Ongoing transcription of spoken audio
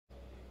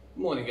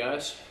Morning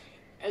guys.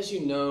 As you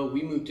know,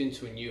 we moved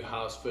into a new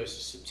house 1st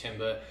of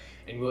September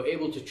and we were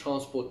able to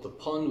transport the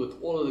pond with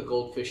all of the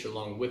goldfish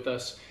along with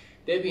us.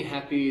 They've been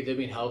happy, they've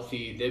been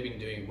healthy, they've been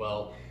doing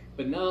well,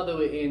 but now that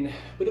we're in a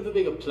bit of a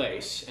bigger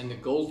place and the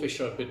goldfish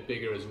are a bit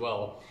bigger as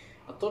well,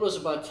 I thought it was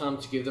about time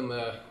to give them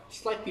a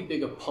slightly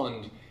bigger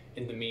pond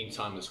in the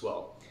meantime as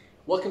well.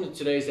 Welcome to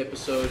today's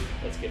episode.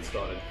 Let's get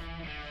started.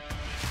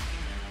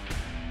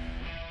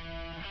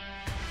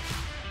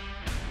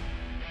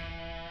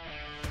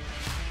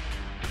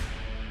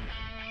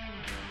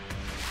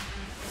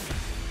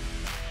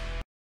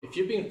 If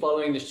you've been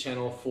following this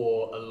channel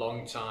for a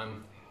long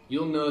time,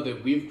 you'll know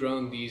that we've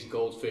grown these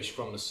goldfish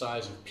from the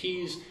size of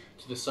peas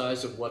to the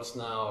size of what's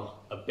now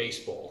a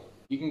baseball.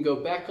 You can go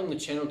back on the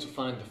channel to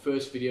find the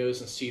first videos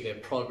and see their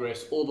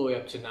progress all the way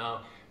up to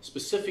now.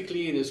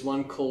 Specifically, there's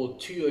one called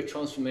 2-year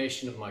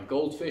transformation of my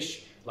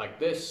goldfish, like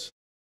this.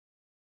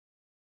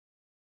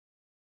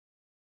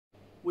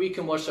 We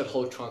can watch that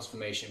whole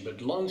transformation,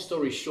 but long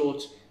story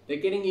short, they're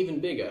getting even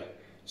bigger.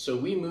 So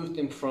we moved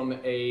them from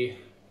a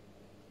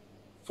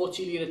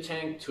 40-litre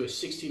tank to a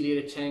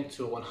 60-litre tank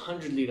to a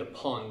 100-litre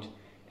pond,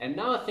 and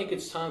now I think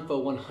it's time for a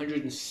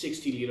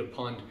 160-litre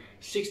pond,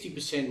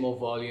 60% more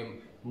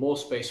volume, more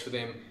space for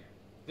them.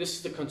 This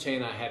is the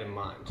container I had in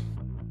mind.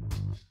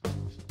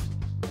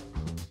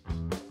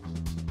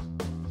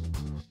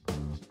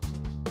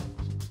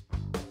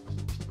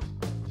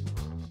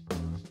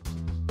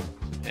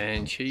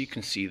 And here you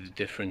can see the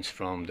difference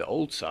from the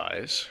old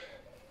size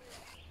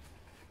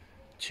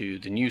to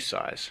the new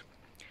size.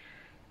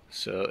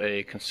 So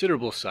a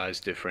considerable size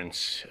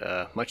difference,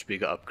 much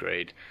bigger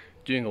upgrade,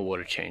 doing a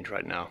water change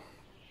right now.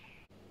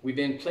 We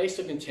then placed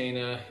the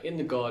container in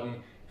the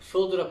garden,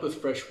 filled it up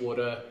with fresh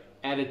water,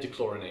 added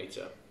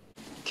dechlorinator.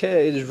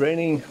 Okay, it is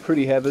raining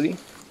pretty heavily,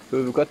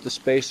 but we've got the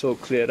space all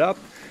cleared up.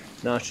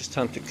 Now it's just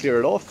time to clear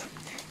it off,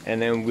 and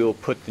then we'll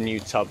put the new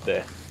tub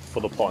there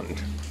for the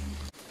pond.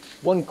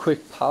 One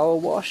quick power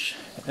wash,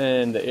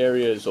 and the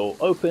area is all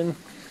open.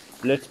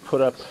 Let's put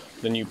up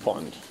the new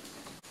pond.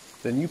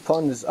 The new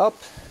pond is up,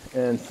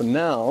 and for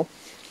now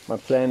my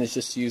plan is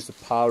just to use the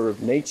power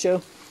of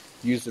nature,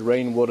 use the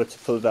rainwater to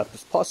fill it up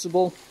as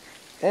possible,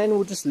 and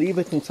we'll just leave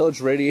it until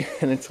it's ready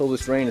and until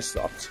this rain has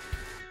stopped.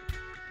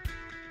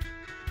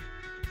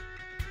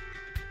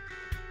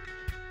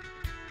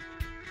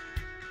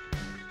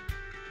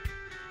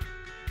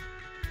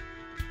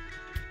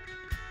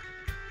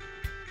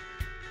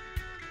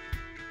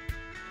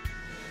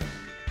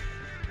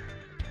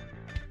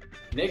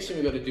 Next thing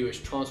we've got to do is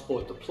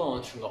transport the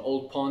plants from the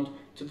old pond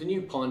to the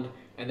new pond,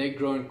 and they've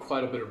grown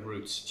quite a bit of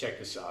roots. Check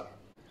this out.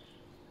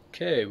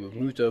 Okay, we've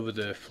moved over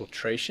the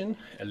filtration,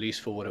 at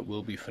least for what it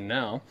will be for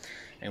now,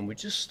 and we're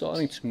just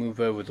starting to move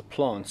over the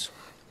plants.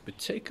 But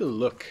take a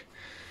look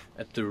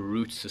at the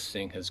roots this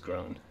thing has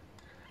grown.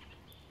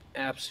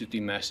 Absolutely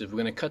massive.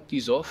 We're going to cut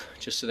these off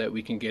just so that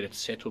we can get it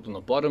settled on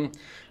the bottom,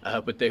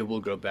 but they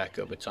will grow back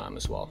over time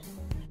as well.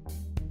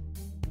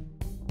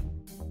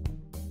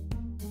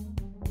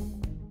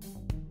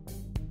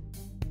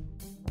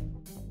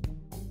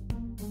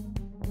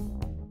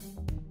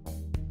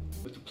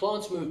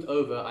 Plants moved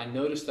over, I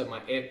noticed that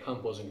my air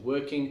pump wasn't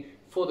working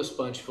for the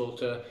sponge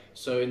filter,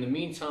 so in the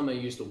meantime I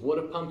used the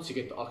water pump to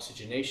get the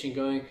oxygenation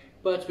going,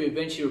 but we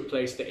eventually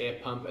replaced the air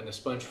pump and the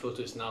sponge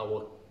filter is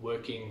now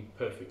working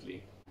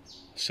perfectly.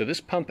 So this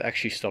pump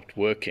actually stopped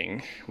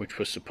working, which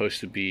was supposed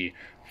to be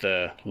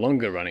the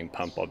longer running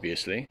pump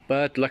obviously,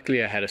 but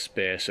luckily I had a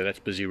spare, so that's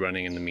busy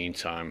running in the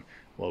meantime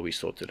while we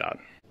sort it out.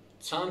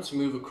 Time to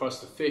move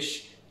across the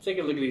fish. Take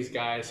a look at these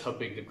guys, how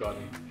big they've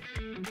gotten.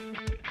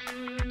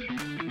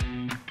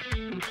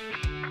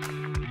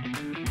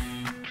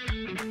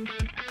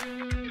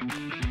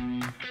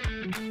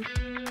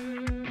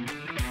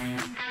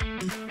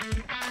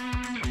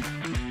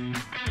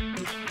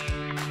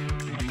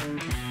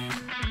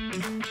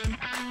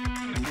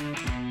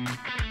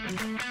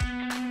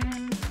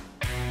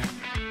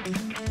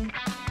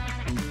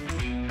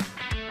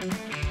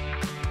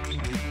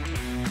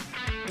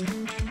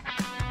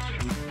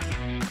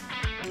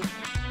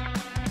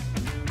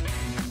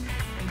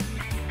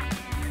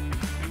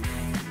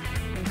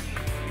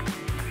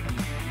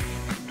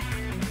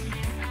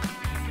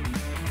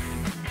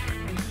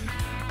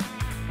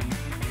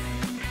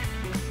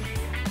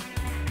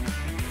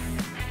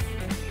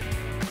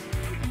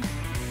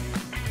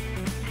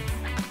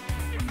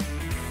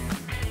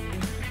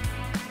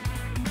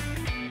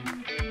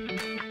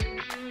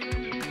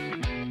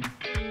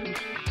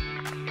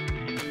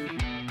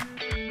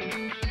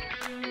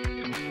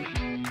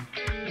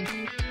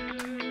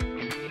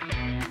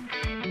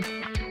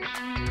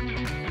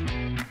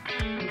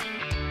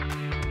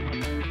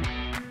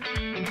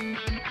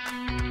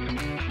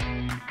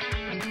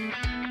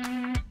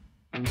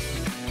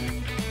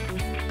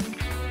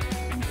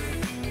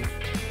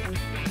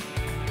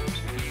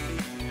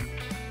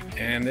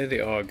 And there they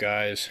are,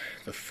 guys,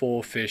 the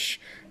 4 fish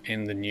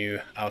in the new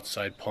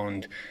outside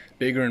pond.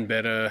 bigger and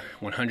better,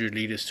 100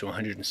 liters to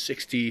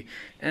 160,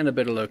 and a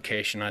better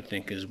location I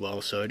think as well.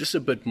 So just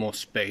a bit more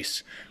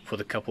space for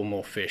the couple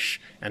more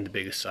fish and the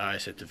bigger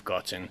size that they've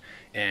gotten.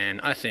 And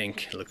I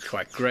think it looks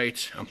quite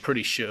great. I'm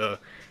pretty sure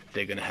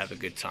they're gonna have a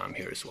good time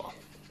here as well.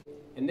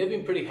 And they've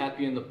been pretty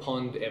happy in the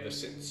pond ever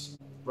since.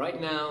 Right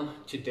now,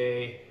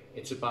 today,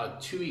 it's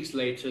about 2 weeks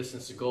later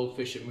since the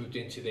goldfish have moved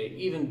into their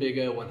even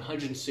bigger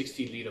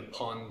 160 liter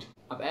pond.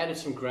 I've added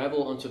some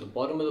gravel onto the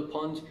bottom of the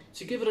pond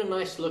to give it a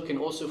nice look and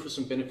also for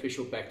some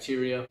beneficial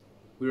bacteria.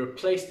 We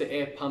replaced the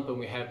air pump and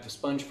we have the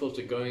sponge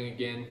filter going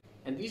again.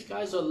 And these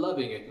guys are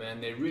loving it,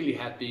 man. They're really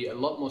happy, a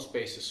lot more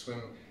space to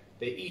swim.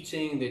 They're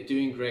eating, they're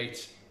doing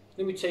great.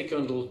 Let me take you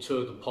on a little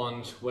tour of the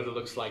pond, what it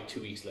looks like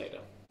 2 weeks later.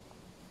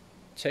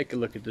 Take a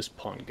look at this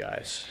pond,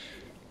 guys.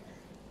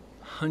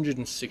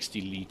 160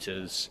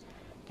 liters.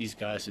 These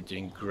guys are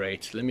doing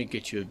great. Let me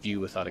get you a view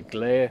without a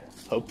glare,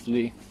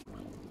 hopefully.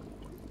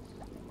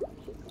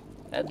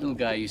 That little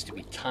guy used to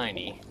be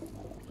tiny.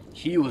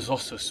 He was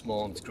also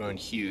small and it's grown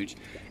huge.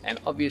 And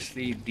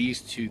obviously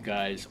these two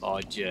guys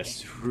are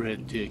just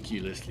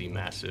ridiculously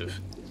massive.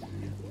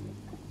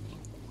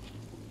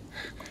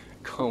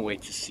 Can't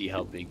wait to see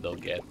how big they'll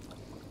get.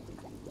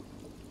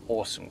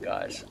 Awesome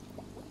guys.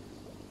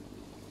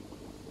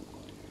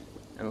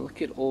 And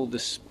look at all the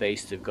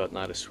space they've got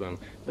now to swim.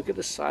 Look at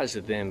the size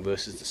of them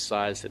versus the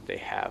size that they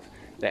have.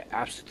 They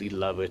absolutely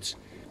love it.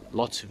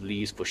 Lots of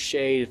leaves for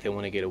shade if they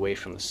want to get away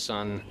from the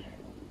sun.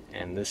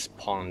 And this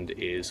pond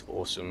is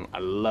awesome. I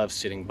love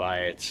sitting by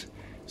it.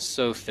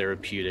 So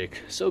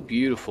therapeutic, so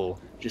beautiful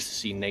just to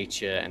see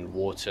nature and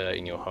water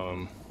in your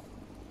home.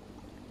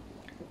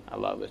 I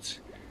love it.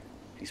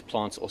 These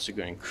plants are also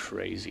going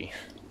crazy.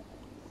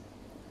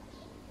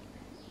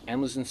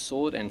 Amazon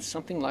sword and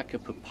something like a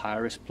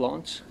papyrus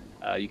plant.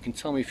 You can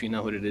tell me if you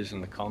know what it is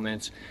in the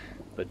comments,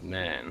 but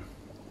man.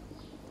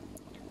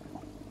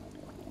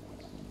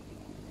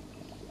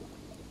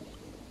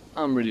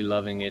 I'm really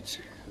loving it,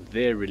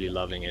 they're really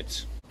loving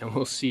it, and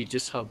we'll see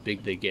just how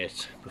big they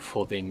get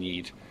before they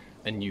need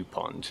a new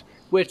pond,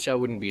 which I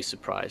wouldn't be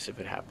surprised if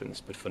it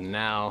happens, but for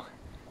now,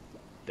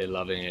 they're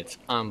loving it,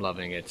 I'm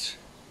loving it.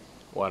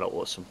 What an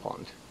awesome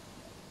pond.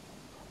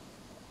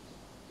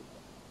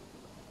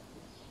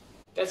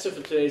 That's it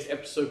for today's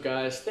episode,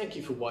 guys. Thank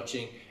you for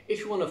watching. If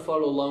you want to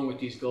follow along with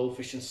these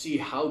goldfish and see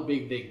how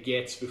big they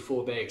get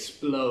before they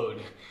explode,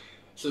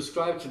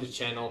 subscribe to the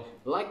channel,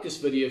 like this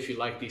video if you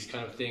like these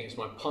kind of things,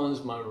 my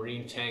ponds, my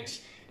marine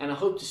tanks, and I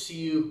hope to see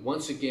you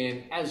once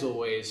again, as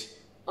always,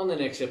 on the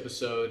next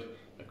episode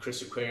of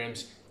Chris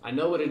Aquariums. I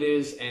know what it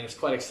is, and it's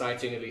quite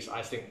exciting, at least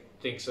I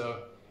think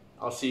so.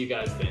 I'll see you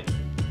guys then.